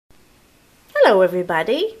Hello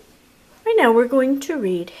everybody. Right now we're going to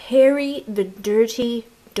read Harry the Dirty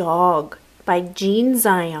Dog by Jean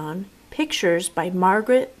Zion. Pictures by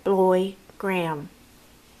Margaret Bloy Graham.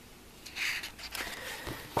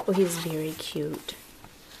 Oh, he's very cute.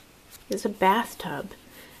 He has a bathtub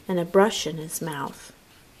and a brush in his mouth.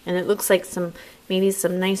 And it looks like maybe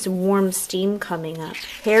some nice warm steam coming up.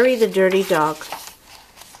 Harry the Dirty Dog.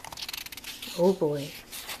 Oh boy.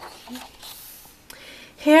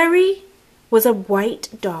 Harry was a white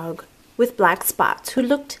dog with black spots who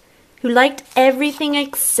liked everything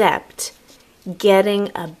except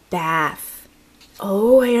getting a bath.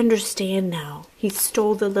 Oh, I understand now. He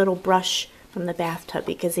stole the little brush from the bathtub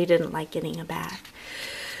because he didn't like getting a bath.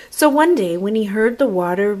 So one day when he heard the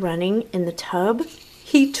water running in the tub,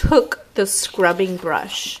 he took the scrubbing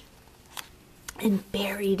brush and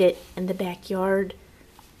buried it in the backyard.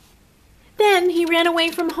 Then he ran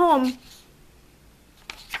away from home.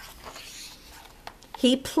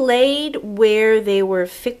 He played where they were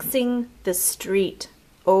fixing the street,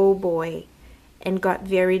 oh boy, and got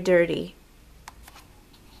very dirty.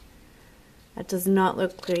 That does not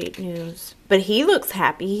look great news. But he looks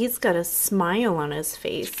happy. He's got a smile on his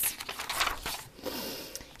face.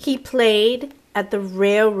 He played at the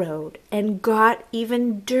railroad and got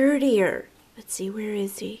even dirtier. Let's see, where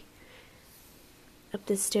is he? Up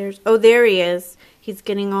the stairs. Oh, there he is. He's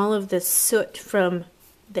getting all of the soot from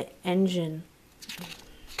the engine.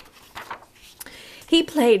 He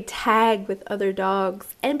played tag with other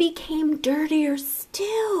dogs and became dirtier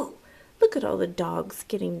still. Look at all the dogs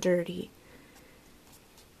getting dirty.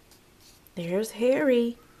 There's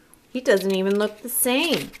Harry. He doesn't even look the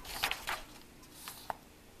same.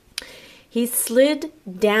 He slid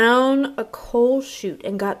down a coal chute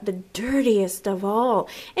and got the dirtiest of all.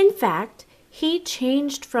 In fact, he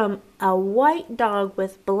changed from a white dog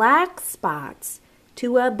with black spots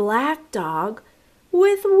to a black dog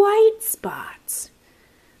with white spots.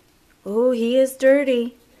 Oh, he is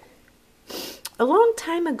dirty. A long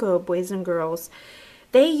time ago, boys and girls,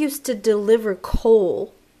 they used to deliver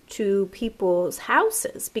coal to people's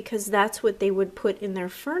houses because that's what they would put in their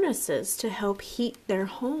furnaces to help heat their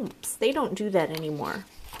homes. They don't do that anymore.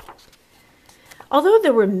 Although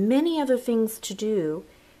there were many other things to do,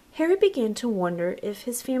 Harry began to wonder if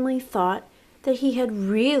his family thought that he had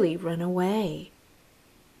really run away.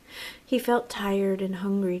 He felt tired and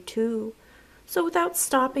hungry too. So without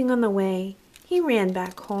stopping on the way, he ran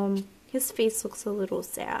back home. His face looks a little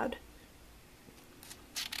sad.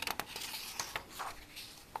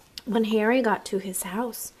 When Harry got to his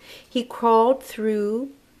house, he crawled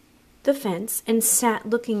through the fence and sat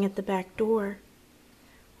looking at the back door.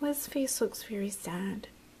 Well, his face looks very sad.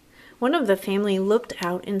 One of the family looked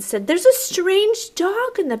out and said, "There's a strange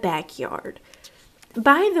dog in the backyard.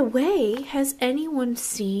 By the way, has anyone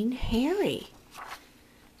seen Harry?"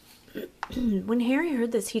 When Harry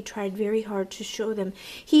heard this, he tried very hard to show them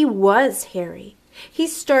he was Harry. He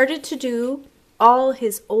started to do all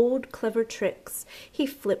his old clever tricks. He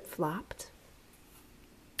flip-flopped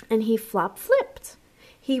and he flop-flipped.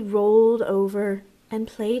 He rolled over and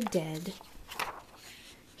played dead.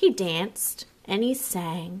 He danced and he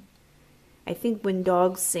sang. I think when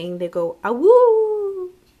dogs sing, they go,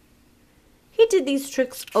 "Awoo!" He did these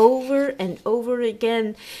tricks over and over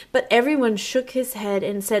again, but everyone shook his head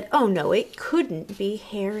and said, "Oh no, it couldn't be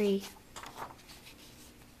Harry."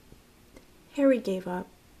 Harry gave up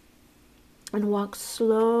and walked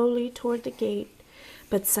slowly toward the gate,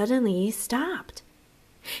 but suddenly he stopped.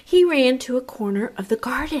 He ran to a corner of the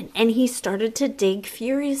garden and he started to dig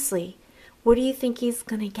furiously. What do you think he's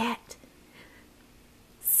going to get?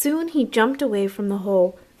 Soon he jumped away from the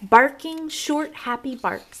hole, barking short, happy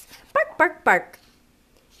barks. Bark, bark, bark.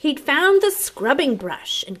 He'd found the scrubbing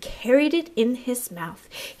brush and carried it in his mouth.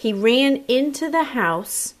 He ran into the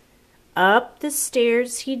house. Up the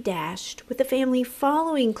stairs he dashed, with the family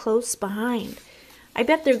following close behind. I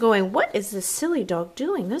bet they're going, "What is this silly dog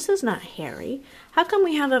doing? This is not Harry. How come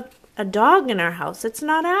we have a dog in our house? It's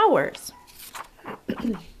not ours."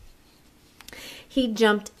 He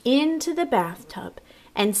jumped into the bathtub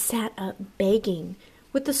and sat up begging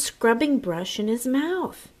with the scrubbing brush in his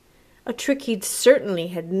mouth. A trick he'd certainly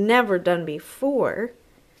had never done before.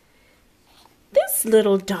 "This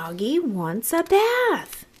little doggy wants a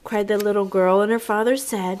bath," cried the little girl, and her father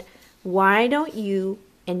said, "Why don't you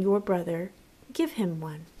and your brother give him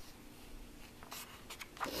one?"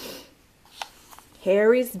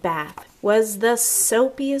 Harry's bath was the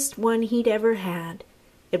soapiest one he'd ever had.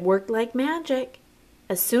 It worked like magic.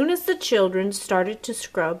 As soon as the children started to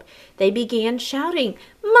scrub, they began shouting,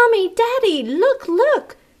 "Mommy, Daddy, look,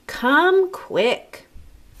 look! Come quick!"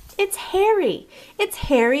 "It's Harry! It's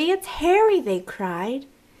Harry! It's Harry!" they cried.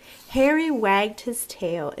 Harry wagged his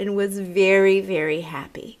tail and was very, very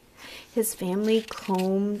happy. His family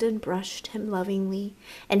combed and brushed him lovingly,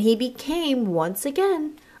 and he became once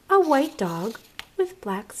again a white dog with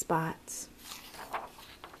black spots.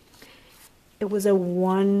 It was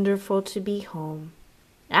wonderful to be home.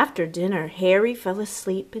 After dinner, Harry fell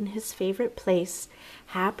asleep in his favorite place,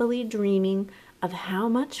 happily dreaming of how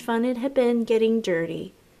much fun it had been getting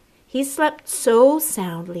dirty. He slept so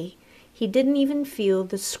soundly, he didn't even feel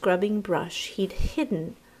the scrubbing brush he'd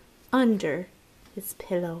hidden under his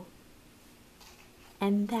pillow.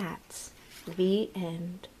 And that's the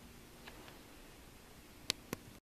end.